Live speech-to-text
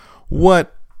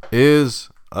What is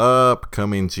up?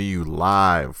 Coming to you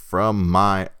live from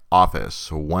my office.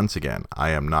 Once again, I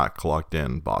am not clocked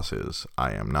in, bosses.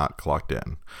 I am not clocked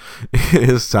in. It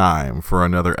is time for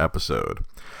another episode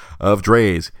of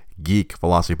Dre's Geek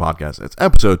Philosophy Podcast. It's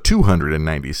episode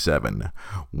 297.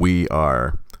 We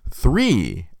are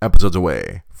 3 episodes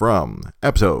away from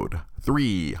episode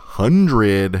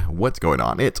 300. What's going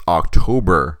on? It's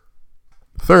October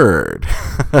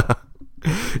 3rd.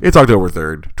 It's October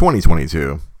 3rd,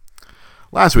 2022.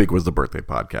 Last week was the birthday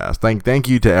podcast. Thank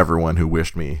you to everyone who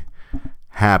wished me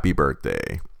happy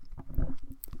birthday.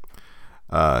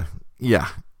 Yeah.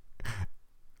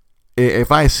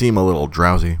 If I seem a little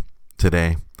drowsy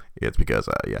today, it's because,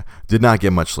 did not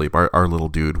get much sleep. Our little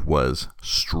dude was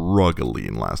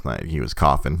struggling last night. He was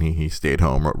coughing. He stayed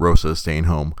home. Rosa staying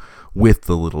home with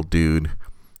the little dude.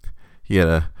 He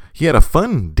had a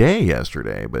fun day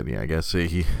yesterday, but yeah, I guess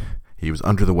he was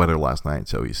under the weather last night,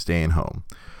 so he's staying home.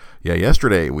 Yeah,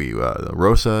 yesterday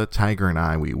Rosa, Tiger, and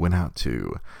I, we went out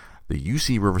to the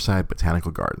UC Riverside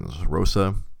Botanical Gardens.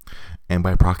 Rosa, and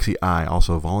by proxy, I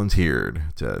also volunteered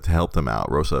to help them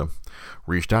out. Rosa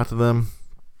reached out to them,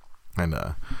 and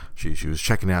she was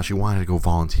checking out. She wanted to go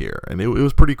volunteer, and it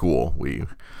was pretty cool. We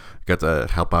got to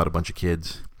help out a bunch of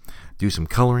kids, do some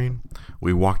coloring.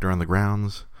 We walked around the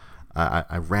grounds.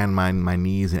 I ran my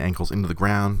knees and ankles into the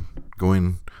ground,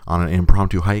 going on an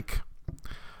impromptu hike.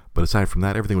 But aside from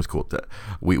that, everything was cool.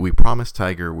 We promised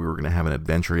Tiger we were going to have an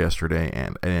adventure yesterday,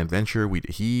 and an adventure,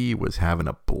 he was having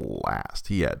a blast.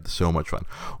 He had so much fun.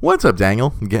 What's up,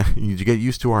 Daniel? Did you get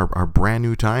used to our brand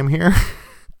new time here?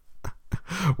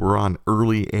 We're on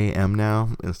early AM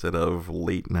now instead of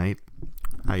late night.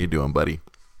 How you doing, buddy?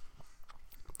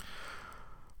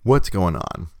 What's going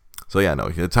on? So yeah, no,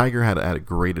 the Tiger had a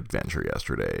great adventure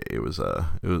yesterday. He was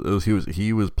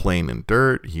playing in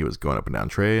dirt. He was going up and down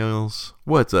trails.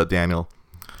 What's up, Daniel?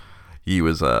 He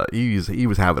was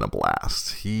having a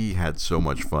blast. He had so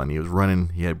much fun. He was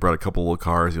running. He had brought a couple little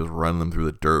cars. He was running them through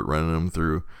the dirt, running them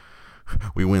through.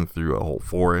 We went through a whole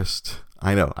forest.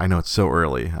 I know. It's so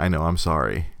early. I know. I'm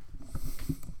sorry.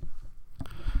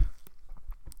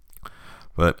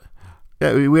 But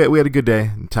yeah, we had a good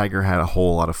day. Tiger had a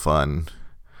whole lot of fun.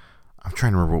 I'm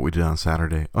trying to remember what we did on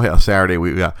Saturday. Oh yeah, Saturday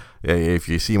if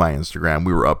you see my Instagram,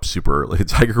 we were up super early.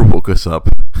 Tiger woke us up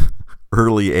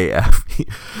early AF.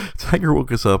 Tiger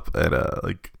woke us up at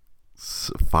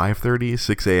 5:30,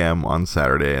 6 a.m. on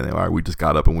Saturday, and we just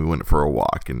got up and we went for a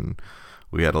walk, and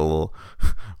we had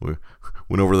we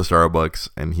went over to the Starbucks,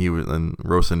 and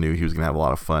Rosa knew he was gonna have a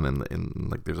lot of fun,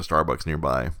 and there's a Starbucks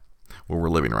nearby where we're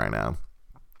living right now.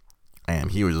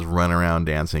 And he was just running around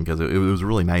dancing because it was a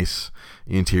really nice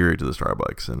interior to the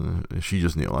Starbucks. And she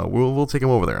just knew, we'll take him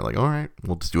over there. Like, all right,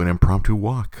 we'll just do an impromptu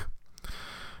walk.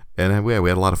 And we had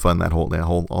a lot of fun that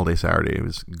whole all day Saturday. It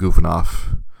was goofing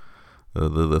off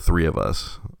the three of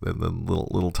us, the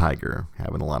little Tiger,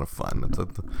 having a lot of fun.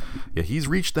 He's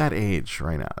reached that age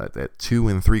right now at 2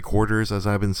 3/4, as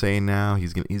I've been saying now.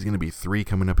 He's gonna be 3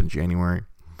 coming up in January.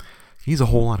 He's a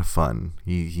whole lot of fun.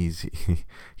 He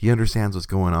understands what's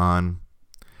going on.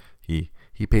 He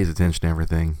pays attention to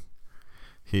everything.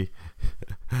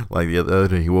 Like the other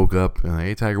day, he woke up and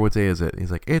hey Tiger, what day is it? He's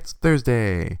like, it's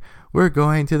Thursday. We're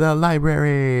going to the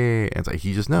library. And it's like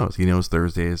he just knows. He knows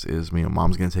Thursdays is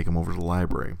mom's gonna take him over to the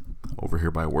library over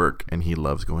here by work, and he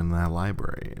loves going to that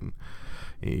library. And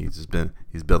he's building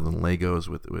Legos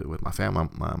with my family.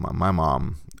 My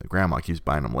mom, grandma keeps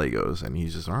buying him Legos, and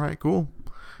he's just all right, cool.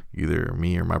 Either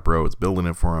me or my bro is building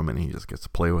it for him, and he just gets to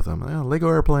play with them. Lego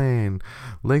airplane,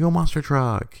 Lego monster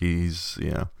truck. He's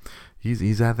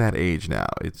at that age now.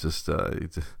 It's just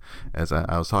as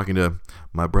I was talking to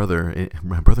my brother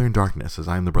in darkness, as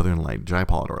I'm the brother in light, Jai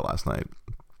Polidor, last night.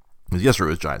 Because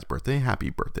yesterday was Jai's birthday. Happy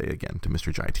birthday again to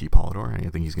Mr. Jai T. Polidor. I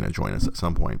think he's going to join us at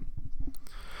some point.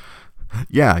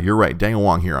 Yeah, you're right. Daniel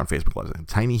Wong here on Facebook Live.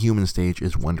 Tiny human stage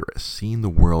is wondrous. Seeing the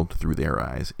world through their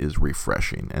eyes is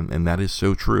refreshing, and that is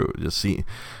so true.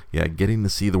 Getting to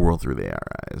see the world through their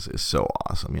eyes is so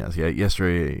awesome. Yes, yeah.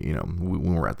 Yesterday, when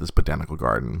we were at this botanical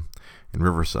garden in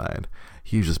Riverside,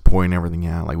 he was just pointing everything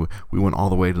out. Like we went all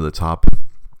the way to the top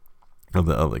of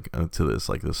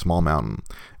this small mountain,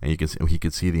 and he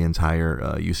could see the entire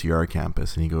UCR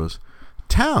campus, and he goes,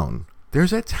 "Town,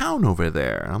 there's a town over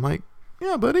there." And I'm like,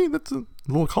 yeah, buddy, that's a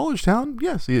little college town.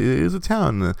 Yes, it is a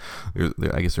town.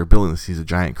 I guess they're building this. He's a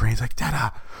giant crane. He's like,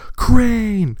 Dada,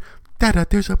 crane! Dada,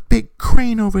 there's a big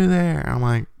crane over there. I'm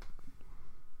like,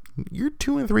 you're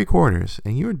 2 3/4,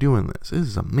 and you're doing this. This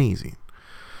is amazing.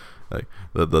 Like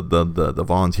the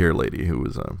volunteer lady who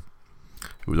was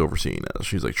overseeing us,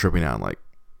 she's like tripping out. Like,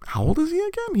 how old is he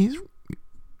again?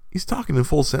 he's talking in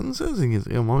full sentences, and he's,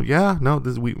 yeah, no,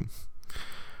 we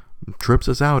trips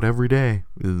us out every day.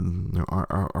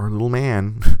 Our little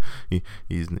man,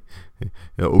 he's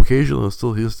occasionally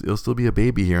he'll still be a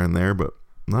baby here and there, but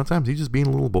a lot of times he's just being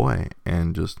a little boy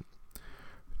and just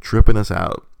tripping us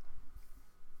out.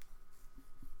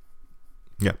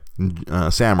 Yeah,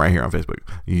 Sam right here on Facebook.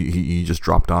 He just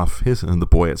dropped off the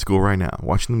boy at school right now.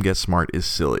 Watching them get smart is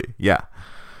silly. Yeah,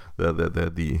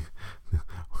 the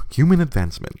human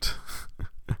advancement,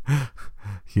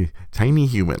 tiny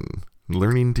human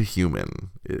learning to human.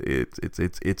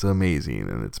 It's amazing,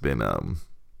 and it's been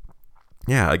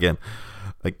yeah. Again,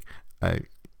 like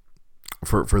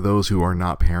for those who are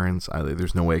not parents,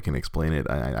 there's no way I can explain it.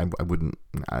 I wouldn't.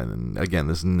 Again,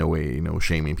 this is no way,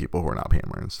 shaming people who are not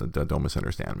parents. Don't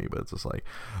misunderstand me, but it's just like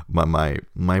my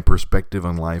perspective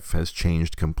on life has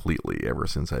changed completely ever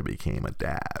since I became a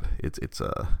dad.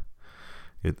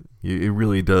 It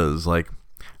really does like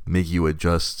make you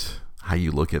adjust how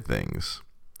you look at things.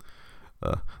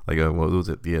 What was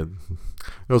it? It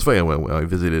was funny when I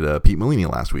visited Pete Molini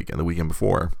last week and the weekend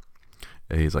before.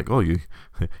 He's like,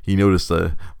 he noticed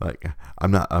I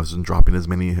wasn't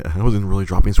really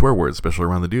dropping swear words, especially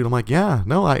around the dude. I'm like, yeah,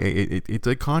 no, it's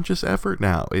a conscious effort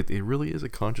now. It really is a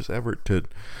conscious effort to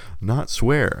not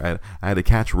swear. I had to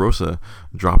catch Rosa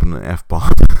dropping an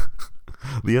F-bomb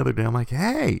the other day. I'm like,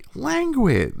 hey,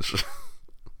 language.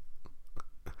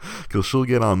 Because she'll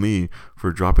get on me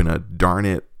for dropping a darn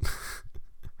it.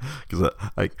 Because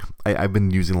I've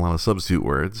been using a lot of substitute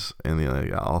words, and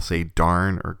I'll say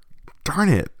darn or darn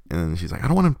it, and she's like, I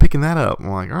don't want him picking that up.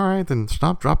 I'm like, all right, then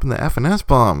stop dropping the F and S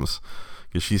bombs,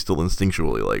 because she's still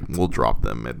instinctually like, we'll drop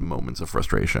them at moments of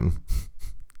frustration.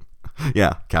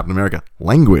 Yeah, Captain America,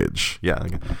 language. Yeah,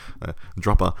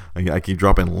 I keep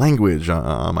dropping language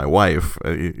on my wife.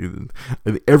 I'm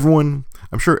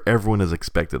sure everyone has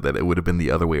expected that it would have been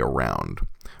the other way around,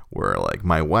 where like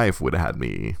my wife would have had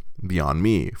me be on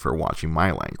me for watching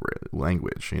my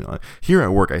language. Here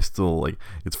at work, I still like.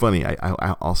 It's funny.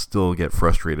 I'll still get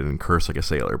frustrated and curse like a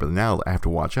sailor, but now I have to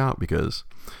watch out because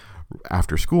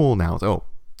after school now it's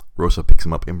Rosa picks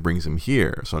him up and brings him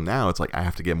here. So now it's like I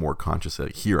have to get more conscious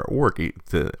that here at work.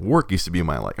 Work used to be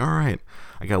my like, all right,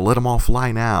 I gotta let them all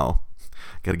fly now.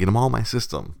 Gotta get them all in my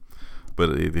system. But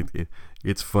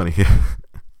it's funny.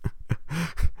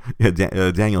 Yeah,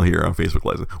 Daniel here on Facebook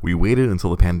Live. We waited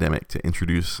until the pandemic to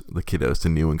introduce the kiddos to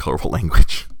new and colorful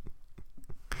language.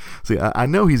 See, I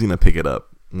know he's gonna pick it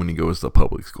up when he goes to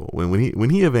public school. When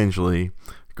he eventually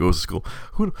goes to school,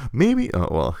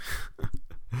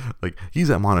 like he's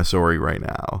at Montessori right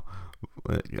now.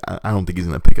 I don't think he's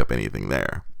gonna pick up anything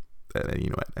there. At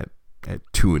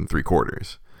 2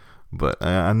 3/4. But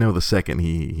I know the second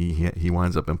he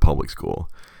winds up in public school,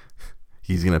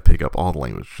 he's gonna pick up all the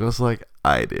language, just like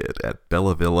I did at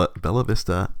Bella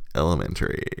Vista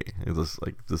Elementary. It's just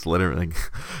like this letter, like,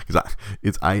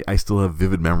 because I still have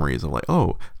vivid memories of like,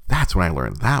 oh, that's when I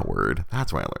learned that word.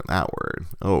 That's when I learned that word.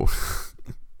 Oh,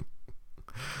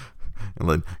 and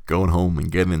then going home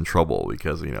and getting in trouble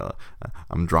because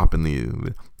I'm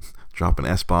dropping dropping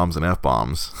S bombs and F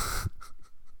bombs.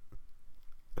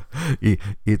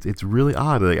 It's really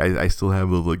odd. Like I still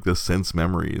have the sense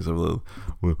memories of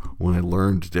when I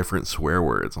learned different swear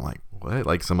words. I'm like, what?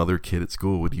 Like some other kid at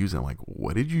school would use it. I'm like,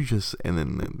 what did you just? And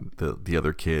then the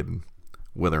other kid,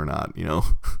 whether or not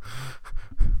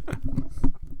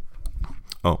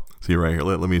Oh, see right here.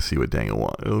 Let me see what Daniel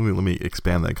Wong. Let me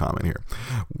expand that comment here.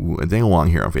 Daniel Wong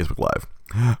here on Facebook Live.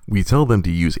 We tell them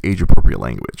to use age-appropriate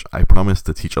language. I promise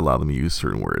to allow them to use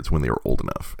certain words when they are old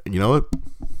enough. And you know what?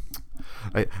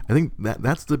 I think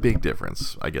that's the big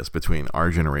difference, I guess, between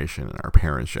our generation and our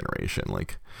parents' generation.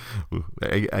 Like,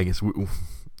 I guess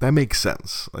that makes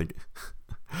sense. Like,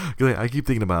 'cause I keep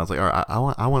thinking about it. It's like, all right,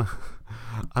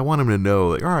 I want them to know,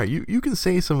 like, all right, you can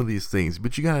say some of these things,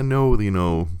 but you gotta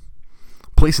know,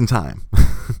 place and time.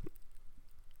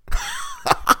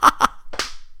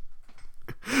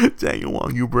 Daniel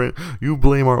Wong, you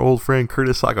blame our old friend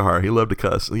Curtis Sakahara. He loved to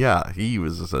cuss. Yeah, he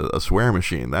was a swear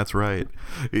machine. That's right.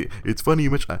 It's funny you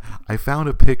mentioned. I found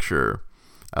a picture.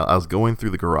 I was going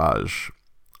through the garage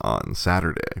on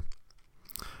Saturday,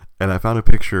 and I found a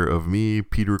picture of me,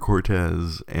 Peter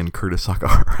Cortez, and Curtis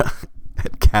Sakahara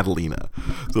at Catalina.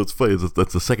 So it's funny.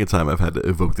 That's the second time I've had to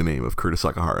evoke the name of Curtis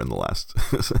Sakahara in the last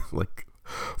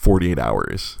 48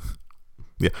 hours.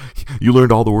 Yeah, you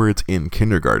learned all the words in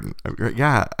kindergarten.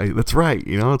 Yeah, that's right.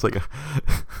 It's like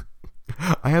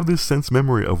I have this sense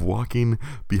memory of walking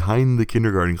behind the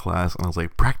kindergarten class, and I was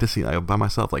like practicing by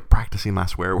myself, like practicing my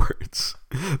swear words.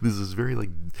 This is very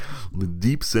like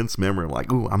deep sense memory. I'm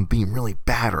like, ooh, I'm being really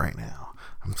bad right now.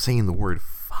 I'm saying the word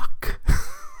fuck.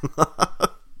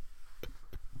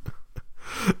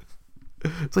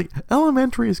 It's like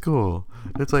elementary school.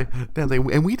 It's like,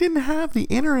 and we didn't have the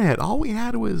internet. All we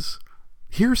had was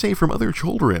hearsay from other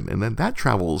children, and then that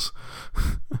travels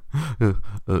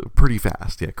pretty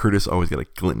fast. Yeah, Curtis always got a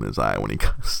glint in his eye when he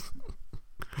cussed.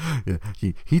 Yeah,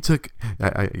 he took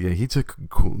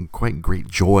quite great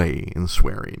joy in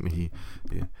swearing.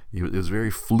 It was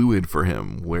very fluid for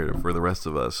him. Where for the rest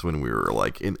of us, when we were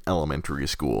like in elementary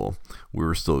school, we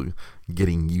were still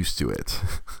getting used to it.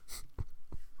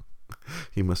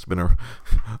 He must have been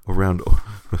around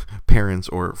parents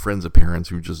or friends of parents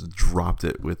who just dropped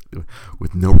it with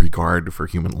no regard for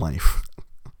human life.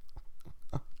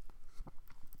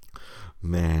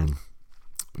 Man,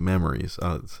 memories.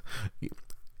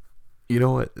 You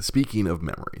know what? Speaking of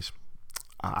memories,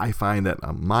 I find that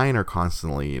mine are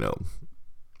constantly,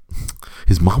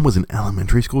 his mom was an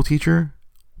elementary school teacher?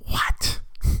 What?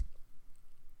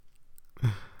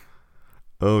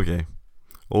 Okay.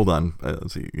 Hold on.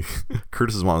 Let's see.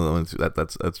 Curtis's mom,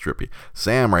 that's trippy.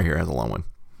 Sam right here has a long one.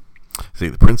 See,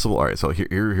 the principal. All right, so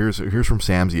here's from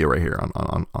Samzia right here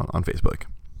on Facebook.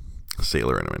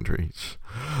 Sailor Elementary.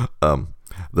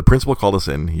 The principal called us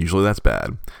in. Usually that's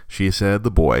bad. She said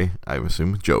the boy, I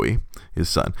assume Joey, his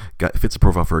son, fits a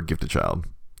profile for a gifted child.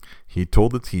 He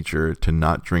told the teacher to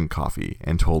not drink coffee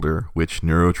and told her which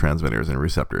neurotransmitters and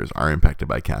receptors are impacted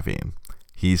by caffeine.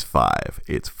 He's 5.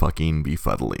 It's fucking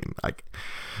befuddling.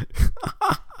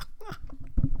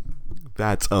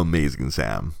 That's amazing,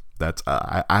 Sam. That's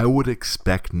I would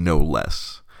expect no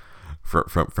less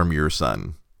from your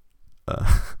son,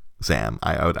 Sam.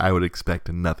 I would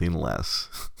expect nothing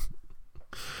less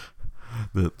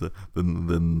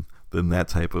than that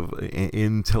type of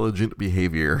intelligent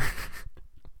behavior.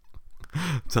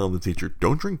 Telling the teacher,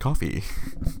 don't drink coffee.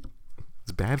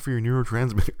 It's bad for your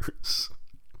neurotransmitters.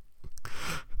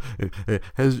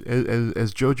 Has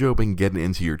JoJo been getting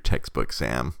into your textbook,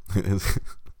 Sam?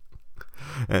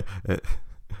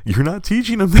 You're not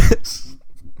teaching him this.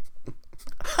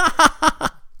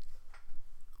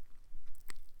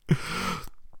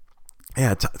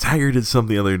 Yeah, Tiger did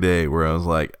something the other day where I was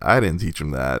like, I didn't teach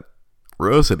him that.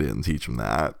 Rosa didn't teach him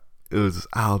that. It was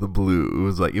out of the blue. It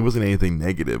was like, it wasn't anything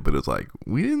negative, but it was like,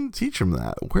 we didn't teach him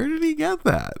that. Where did he get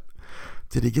that?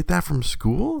 Did he get that from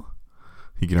school?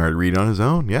 He can already read on his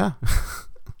own, yeah.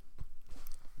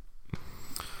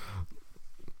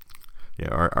 Yeah,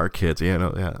 our kids,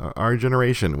 our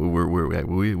generation, we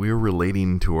were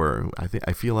relating to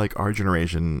I feel like our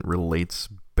generation relates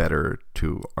better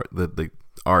to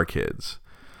our kids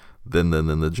than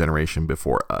the generation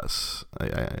before us.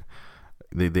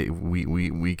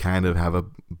 We kind of have a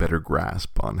better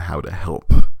grasp on how to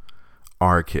help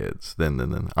our kids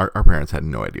than our parents had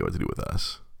no idea what to do with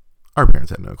us. Our parents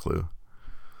had no clue.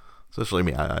 Especially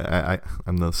me.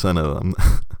 I'm the son of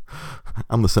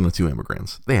I'm the son of 2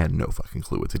 immigrants. They had no fucking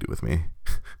clue what to do with me.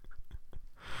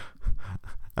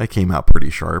 I came out pretty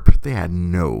sharp. They had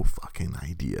no fucking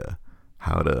idea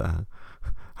how to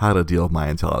deal with my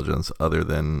intelligence other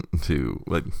than to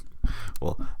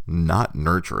not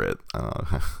nurture it.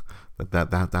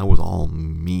 That was all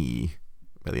me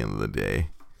by the end of the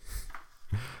day.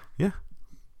 Yeah.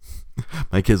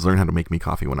 My kids learn how to make me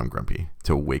coffee when I'm grumpy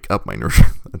to wake up my nurture.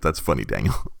 That's funny,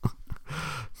 Daniel.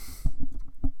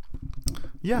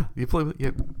 Yeah, you play.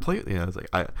 Yeah, it's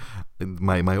like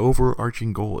my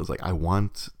overarching goal is like I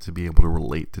want to be able to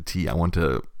relate to tea. I want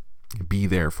to be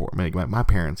there for my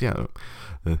parents. Yeah,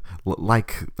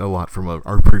 like a lot from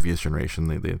our previous generation.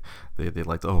 They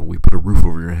like, oh, we put a roof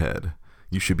over your head.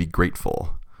 You should be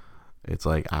grateful. It's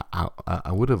like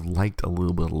I would have liked a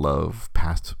little bit of love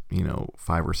past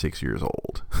 5 or 6 years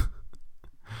old.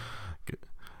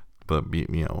 But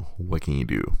what can you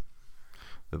do?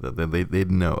 They'd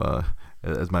know.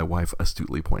 As my wife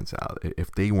astutely points out, if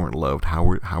they weren't loved, how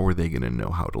were they going to know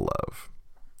how to love?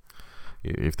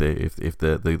 If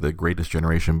the greatest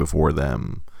generation before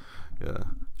them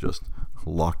just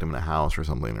locked them in a house or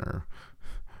something,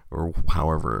 or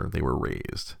however they were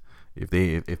raised. If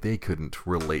they couldn't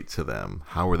relate to them,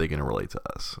 how are they going to relate to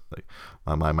us? Like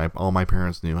all my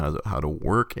parents knew how to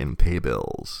work and pay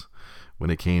bills. When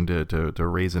it came to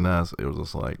raising us, it was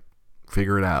just like,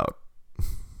 figure it out.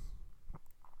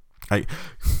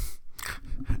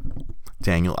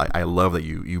 Daniel, I love that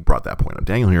you brought that point up.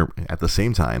 Daniel here, at the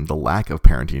same time, the lack of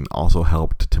parenting also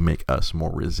helped to make us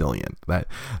more resilient.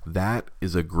 That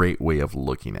is a great way of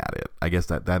looking at it. I guess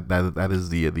that is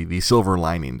the silver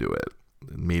lining to it.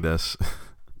 It made us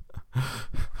a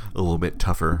little bit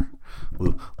tougher,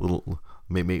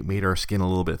 made our skin a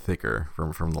little bit thicker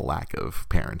from the lack of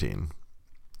parenting.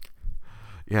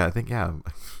 Yeah, I think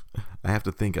I have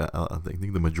to think. I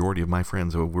think the majority of my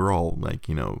friends, we're all like,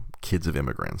 kids of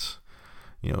immigrants.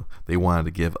 They wanted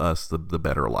to give us the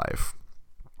better life,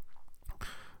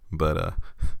 but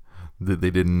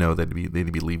they didn't know that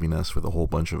they'd be leaving us with a whole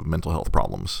bunch of mental health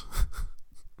problems.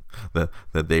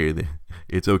 that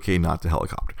it's okay not to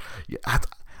helicopter. Yeah,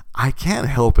 I can't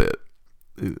help it.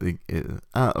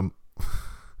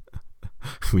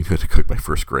 We had to cook by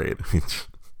first grade.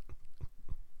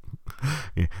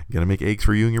 You gotta make eggs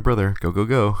for you and your brother. Go, go,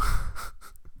 go.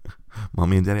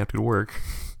 Mommy and daddy have to go to work.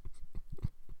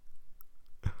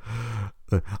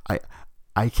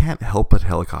 I can't help but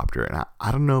helicopter, and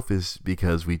I don't know if it's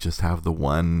because we just have the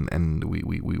one, and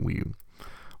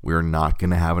we're not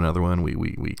gonna have another one.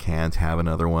 We can't have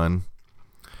another one.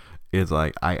 It's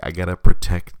like I gotta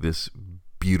protect this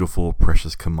beautiful,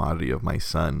 precious commodity of my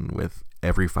son with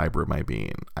every fiber of my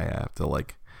being. I have to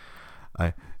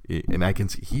and I can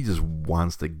see he just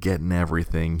wants to get in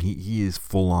everything. He is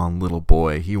full on little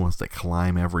boy. He wants to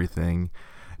climb everything.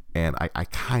 And I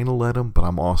kind of let him, but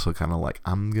I'm also kind of like,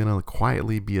 I'm going to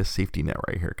quietly be a safety net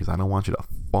right here because I don't want you to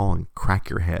fall and crack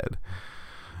your head.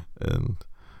 And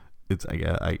it's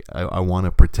I want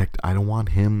to protect. I don't want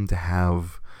him to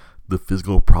have the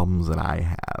physical problems that I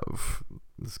have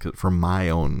from my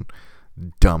own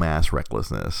dumbass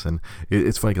recklessness. And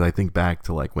it's funny because I think back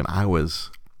to like when I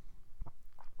was...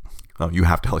 Oh, you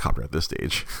have to helicopter at this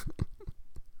stage.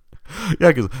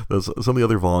 Yeah, because some of the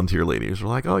other volunteer ladies are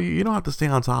like, oh, you don't have to stay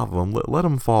on top of him. Let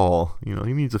him fall.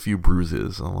 He needs a few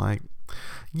bruises. I'm like,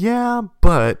 yeah,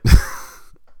 but...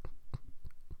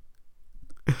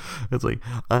 It's like,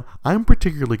 I'm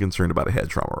particularly concerned about a head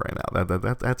trauma right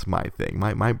now. That's my thing.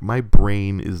 My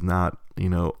brain is not,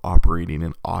 operating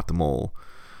in optimal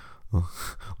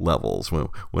levels.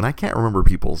 When I can't remember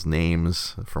people's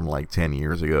names from like 10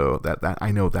 years ago, that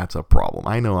I know that's a problem.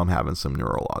 I know I'm having some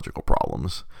neurological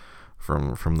problems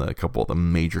from the couple of the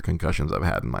major concussions I've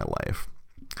had in my life.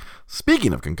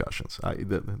 Speaking of concussions,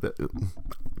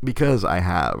 because I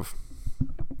have...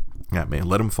 Yeah, man,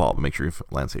 let him fall, but make sure you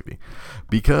land safety.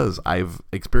 Because I've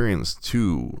experienced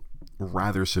 2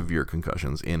 rather severe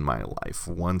concussions in my life.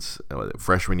 Once,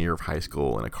 freshman year of high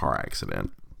school in a car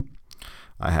accident.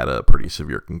 I had a pretty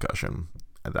severe concussion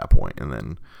at that point. And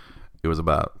then it was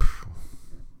about...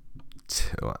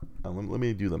 let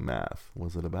me do the math.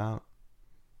 Was it about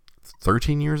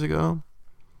 13 years ago?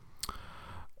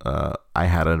 I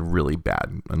had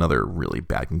another really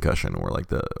bad concussion where like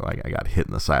I got hit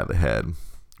in the side of the head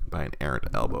by an errant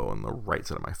elbow, and the right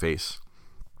side of my face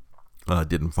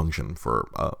didn't function for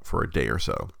a day or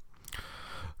so.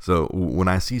 So when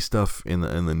I see stuff in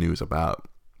the news about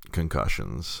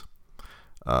concussions,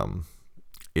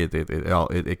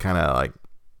 it kind of like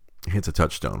hits a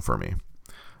touchstone for me.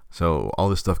 So all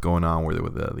this stuff going on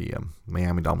with the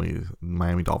Miami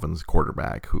Dolphins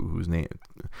quarterback, whose name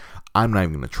I'm not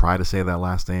even going to try to say that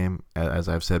last name, as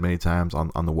I've said many times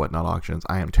on the Whatnot auctions.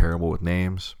 I am terrible with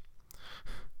names.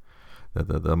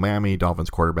 The Miami Dolphins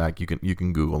quarterback, you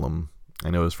can Google him. I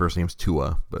know his first name's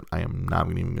Tua, but I am not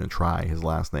even going to try his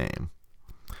last name.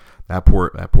 That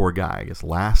poor guy, I guess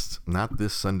not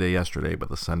this Sunday yesterday, but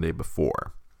the Sunday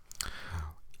before.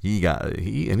 And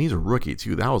he's a rookie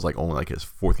too. That was like only like his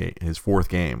fourth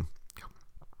game.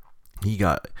 He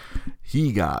got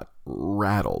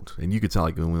rattled, and you could tell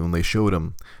like when they showed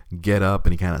him get up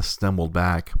and he kind of stumbled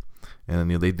back, and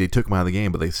they took him out of the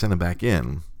game, but they sent him back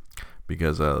in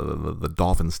because the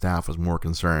Dolphin staff was more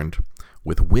concerned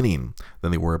with winning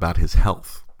than they were about his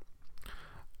health.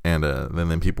 And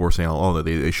then people were saying, oh,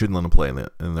 they shouldn't let him play, and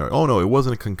they're like, oh no, it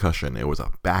wasn't a concussion, it was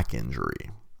a back injury,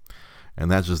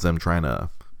 and that's just them trying to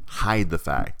hide the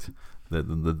fact that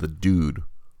the dude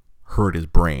hurt his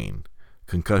brain.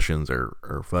 Concussions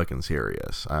are fucking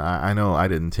serious. I know I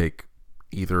didn't take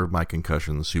either of my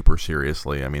concussions super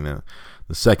seriously. I mean,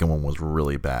 the second one was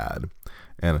really bad,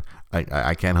 and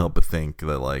I can't help but think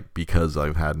that like because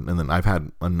I've had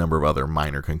a number of other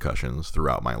minor concussions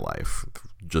throughout my life,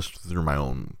 just through my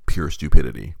own pure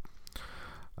stupidity.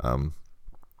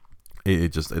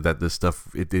 It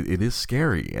is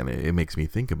scary, and it makes me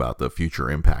think about the future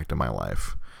impact of my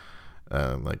life. Do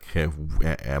I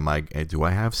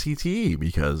have CTE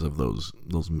because of those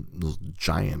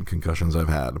giant concussions I've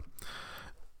had?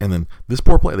 And then this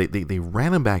poor player, they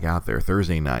ran him back out there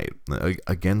Thursday night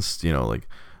against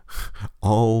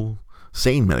all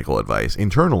sane medical advice.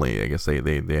 Internally, I guess they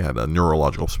had a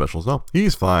neurological specialist. No,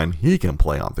 he's fine. He can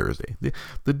play on Thursday.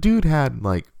 The dude had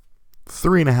like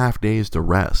 3.5 days to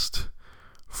rest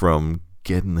from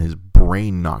getting his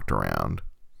brain knocked around.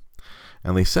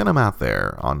 And they sent him out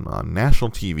there on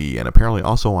national TV and apparently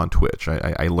also on Twitch.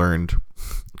 I learned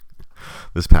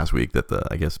this past week that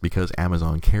I guess because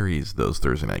Amazon carries those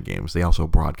Thursday night games, they also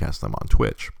broadcast them on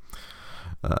Twitch.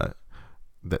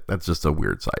 That's just a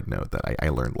weird side note that I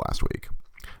learned last week.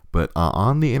 But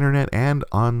on the internet and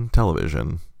on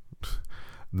television,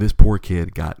 this poor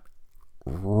kid got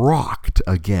rocked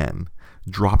again,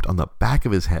 dropped on the back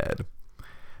of his head,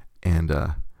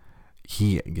 and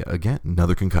he, again,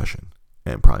 another concussion,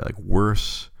 and probably like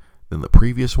worse than the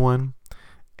previous one.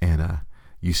 And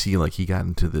you see, like, he got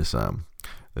into this,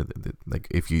 like,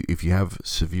 if you have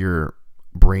severe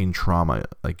brain trauma,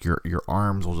 like your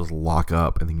arms will just lock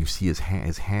up, and then you see his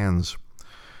hands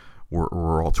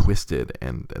were all twisted,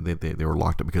 and they were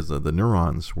locked up because the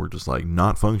neurons were just like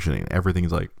not functioning.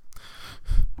 Everything's like,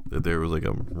 there was like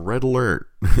a red alert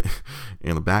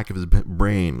in the back of his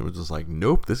brain. It was just like,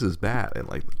 nope, this is bad, and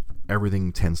like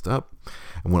everything tensed up.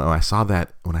 And when I saw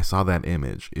that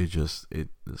image, it just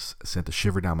sent a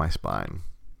shiver down my spine.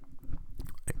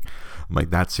 I'm like,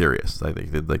 that's serious.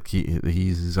 Like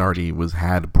he's already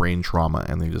had brain trauma,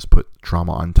 and they just put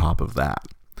trauma on top of that,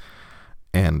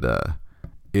 and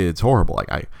it's horrible.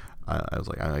 Like I was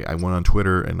like, I went on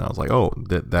Twitter and I was like, oh,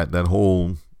 that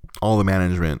whole, all the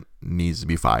management needs to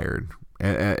be fired.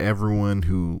 Everyone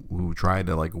who tried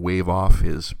to like wave off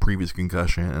his previous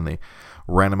concussion, and they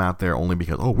ran him out there only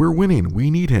because, oh, we're winning,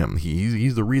 we need him,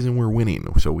 he's the reason we're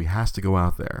winning, so he has to go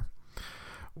out there,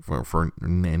 for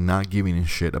not giving a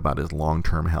shit about his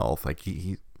long-term health. Like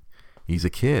he's a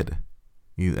kid.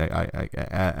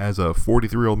 As a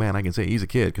 43-year-old man, I can say he's a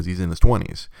kid because he's in his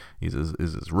 20s. He's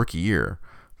his rookie year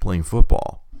playing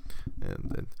football,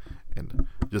 and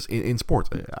just in sports.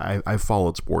 I've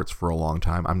followed sports for a long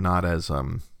time. I'm not as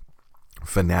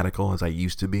fanatical as I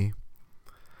used to be.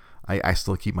 I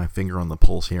still keep my finger on the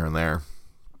pulse here and there.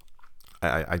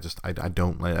 I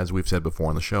don't, as we've said before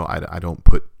on the show, I don't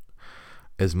put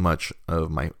as much of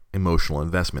my emotional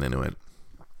investment into it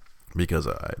because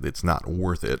it's not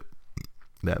worth it.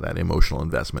 That emotional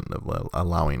investment of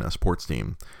allowing a sports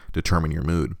team determine your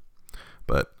mood.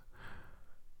 But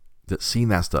seeing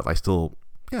that stuff, I still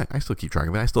keep track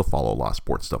of it. I still follow a lot of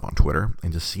sports stuff on Twitter,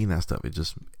 and just seeing that stuff, it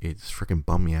just freaking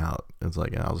bummed me out. It's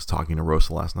like, I was talking to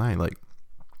Rosa last night, like,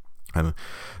 and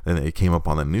it came up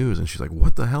on the news, and she's like,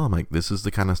 what the hell? I'm like, this is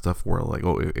the kind of stuff where, like,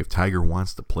 oh, if Tiger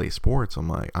wants to play sports, I'm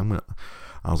like, I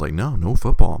was like, no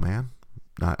football, man.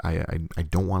 I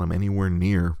don't want him anywhere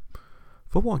near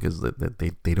football, because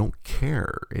they don't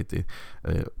care.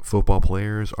 Football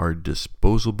players are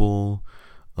disposable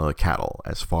cattle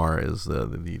as far as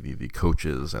the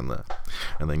coaches and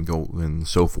then go and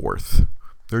so forth.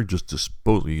 They're just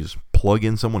disposable. You just plug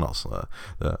in someone else.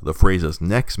 The phrase is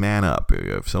next man up.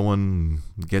 If someone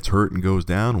gets hurt and goes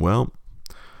down, well,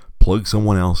 plug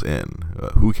someone else in.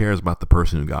 Who cares about the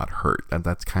person who got hurt?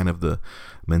 That's kind of the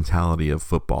mentality of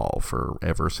football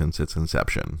ever since its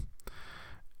inception.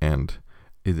 And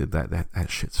that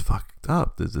shit's fucked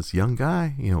up. There's this young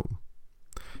guy,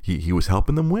 he was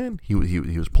helping them win. He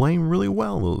was playing really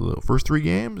well the first 3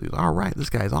 games. He was all right. This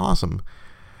guy's awesome.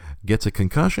 Gets a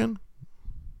concussion.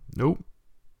 Nope.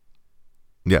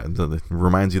 Yeah, that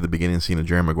reminds you of the beginning scene of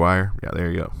Jerry Maguire. Yeah, there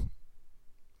you go.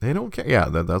 They don't care. Yeah,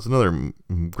 that's another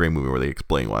great movie where they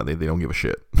explain why they don't give a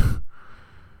shit.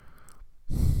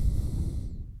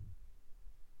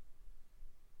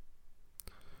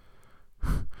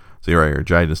 So right here,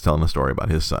 Jai just telling a story about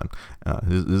his son.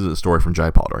 This is a story from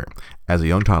Jai Palder here. As a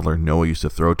young toddler, Noah used to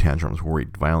throw tantrums where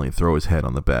he'd violently throw his head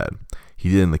on the bed. He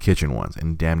did it in the kitchen once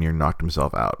and damn near knocked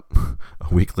himself out.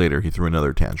 A week later, he threw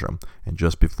another tantrum, and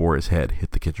just before his head hit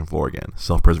the kitchen floor again,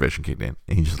 self-preservation kicked in,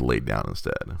 and he just laid down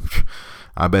instead.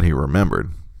 I bet he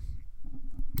remembered.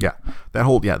 Yeah, that's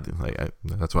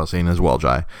what I was saying as well,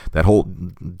 Jai. That whole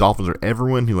Dolphins are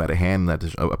everyone who had a hand in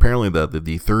that. Apparently,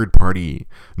 the third-party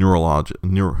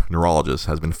neurologist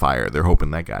has been fired. They're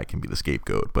hoping that guy can be the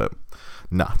scapegoat, but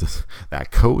not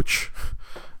that coach.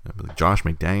 Josh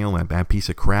McDaniel, that piece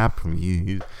of crap.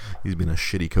 He's been a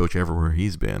shitty coach everywhere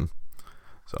he's been.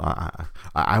 So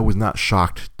I was not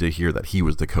shocked to hear that he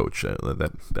was the coach.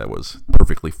 That was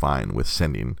perfectly fine with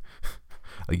sending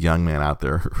a young man out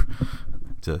there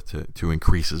to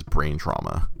increase his brain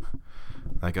trauma.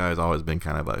 That guy's always been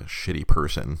kind of a shitty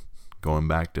person, going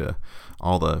back to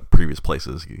all the previous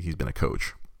places he's been a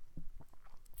coach.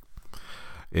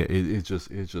 It's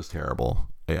just terrible.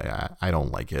 I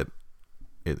don't like it.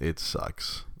 It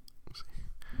sucks.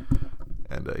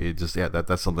 And it just,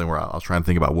 that's something where I was trying to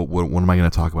think about what am I going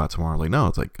to talk about tomorrow. Like, no,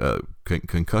 it's like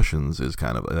concussions is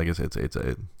kind of, I guess it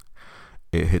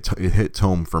hits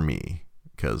home for me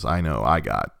because I know I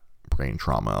got brain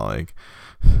trauma. Like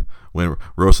when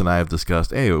Rose and I have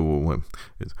discussed, hey,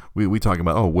 we talk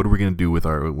about, oh, what are we going to do with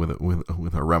our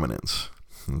remnants?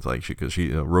 It's like because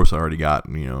Rosa already got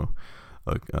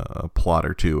a plot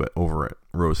or two over at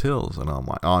Rose Hills, and I'm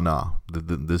like, oh no,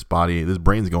 this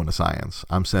brain's going to science.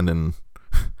 I'm sending.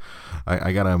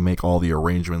 I gotta make all the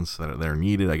arrangements that are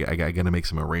needed. I gotta make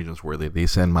some arrangements where they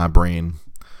send my brain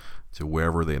to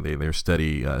wherever they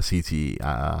study CTE.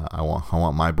 I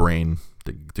want my brain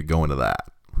to go into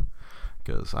that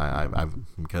because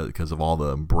because of all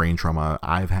the brain trauma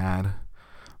I've had.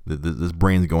 This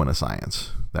brain's going to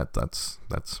science. That's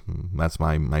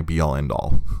my be all end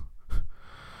all.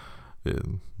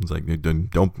 It's like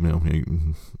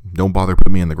don't bother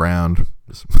putting me in the ground.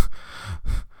 Just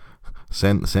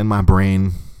send my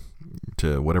brain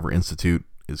to whatever institute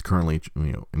is currently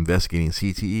investigating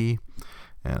CTE,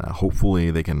 and hopefully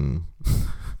they can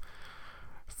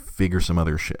figure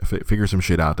some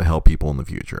shit out to help people in the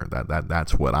future.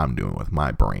 That's what I'm doing with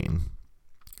my brain,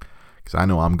 because I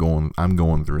know I'm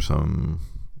going through some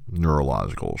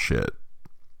neurological shit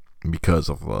because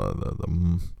of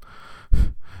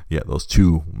those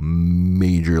 2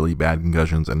 majorly bad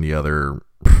concussions and the other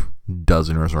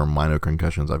dozen or so minor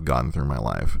concussions I've gotten through my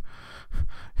life.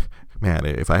 Man,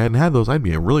 if I hadn't had those, I'd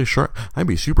be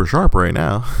super sharp right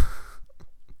now.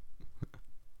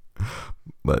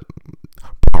 But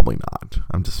probably not.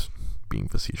 I'm just being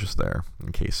facetious there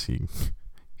in case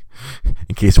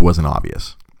it wasn't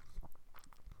obvious.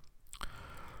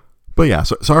 But yeah,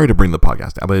 sorry to bring the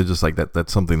podcast down, but it's just like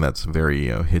that's something that's very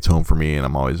hits home for me, and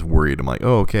I'm always worried. I'm like,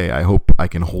 oh, okay, I hope I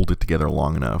can hold it together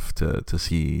long enough to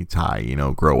see Ty,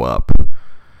 grow up.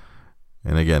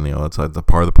 And again, that's the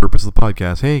part of the purpose of the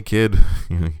podcast. Hey, kid,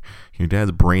 your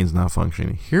dad's brain's not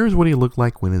functioning. Here's what he looked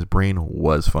like when his brain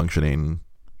was functioning.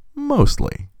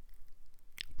 Mostly.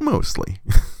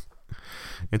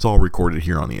 It's all recorded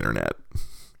here on the internet.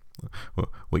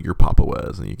 What your papa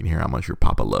was, and you can hear how much your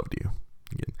papa loved you.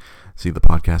 You can see the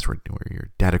podcast where your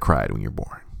daddy cried when you're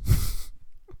born.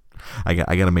 I got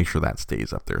to make sure that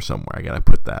stays up there somewhere. I got to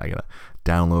put that. I got to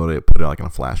download it, put it like on a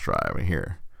flash drive. And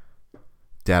here,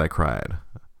 Dada cried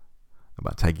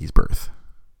about Tygie's birth.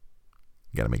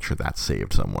 Got to make sure that's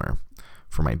saved somewhere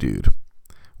for my dude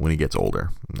when he gets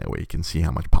older. And that way you can see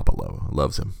how much Papa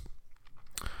loves him.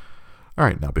 All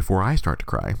right, now before I start to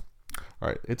cry, all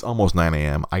right, it's almost 9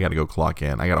 a.m. I got to go clock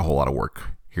in. I got a whole lot of work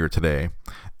here today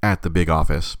at the big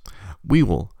office. We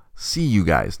will see you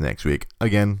guys next week.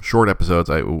 Again, short episodes.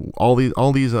 All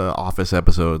these office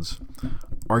episodes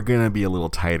are gonna be a little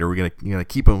tighter. We're gonna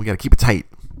keep them. We gotta keep it tight.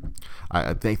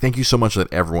 Thank you so much to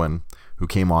everyone who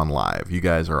came on live. You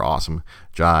guys are awesome.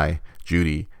 Jai,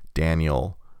 Judy,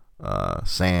 Daniel,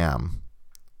 Sam.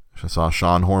 I saw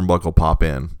Sean Hornbuckle pop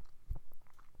in.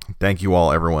 Thank you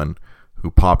all, everyone who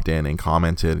popped in and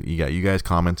commented. You guys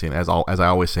commenting, as I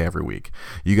always say every week.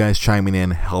 You guys chiming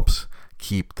in helps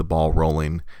keep the ball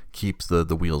rolling, keeps the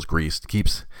wheels greased,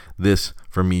 keeps this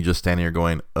from me just standing here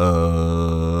going,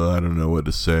 I don't know what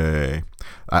to say.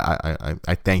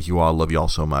 I thank you all. Love you all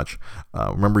so much.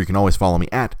 Remember, you can always follow me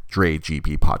at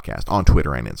DreGP Podcast on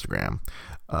Twitter and Instagram.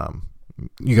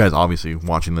 You guys obviously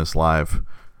watching this live.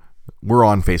 We're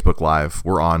on Facebook Live.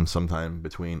 We're on sometime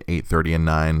between 8:30 and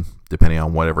 9, depending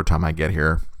on whatever time I get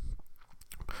here.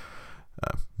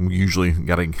 We usually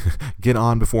got to get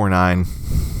on before 9.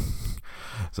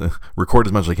 So record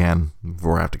as much as I can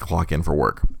before I have to clock in for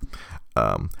work.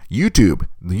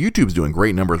 YouTube's doing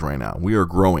great numbers right now. We are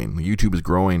growing. YouTube is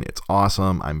growing. It's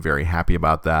awesome. I'm very happy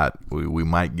about that. We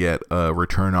might get a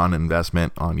return on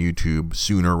investment on YouTube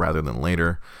sooner rather than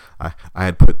later. I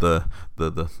had put the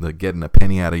getting a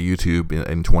penny out of YouTube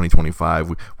in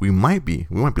 2025. We might be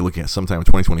looking at sometime in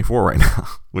 2024 right now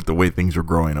with the way things are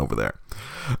growing over there.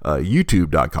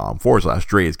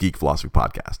 YouTube.com/Dre's Geek Philosophy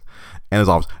Podcast. And as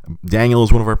always, Daniel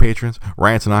is one of our patrons.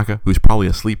 Ryan Tanaka, who's probably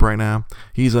asleep right now,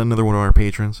 he's another one of our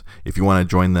patrons. If you want to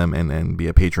join them and be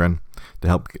a patron to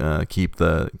help keep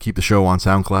the show on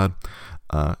SoundCloud,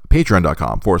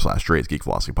 patreon.com/Dre's Geek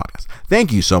Philosophy Podcast.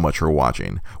 Thank you so much for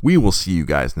watching. We will see you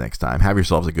guys next time. Have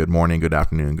yourselves a good morning, good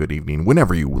afternoon, good evening,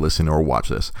 whenever you listen or watch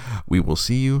this. We will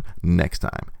see you next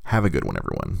time. Have a good one,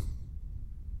 everyone.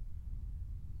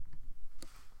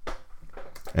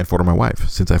 And for my wife,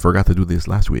 since I forgot to do this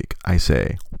last week, I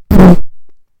say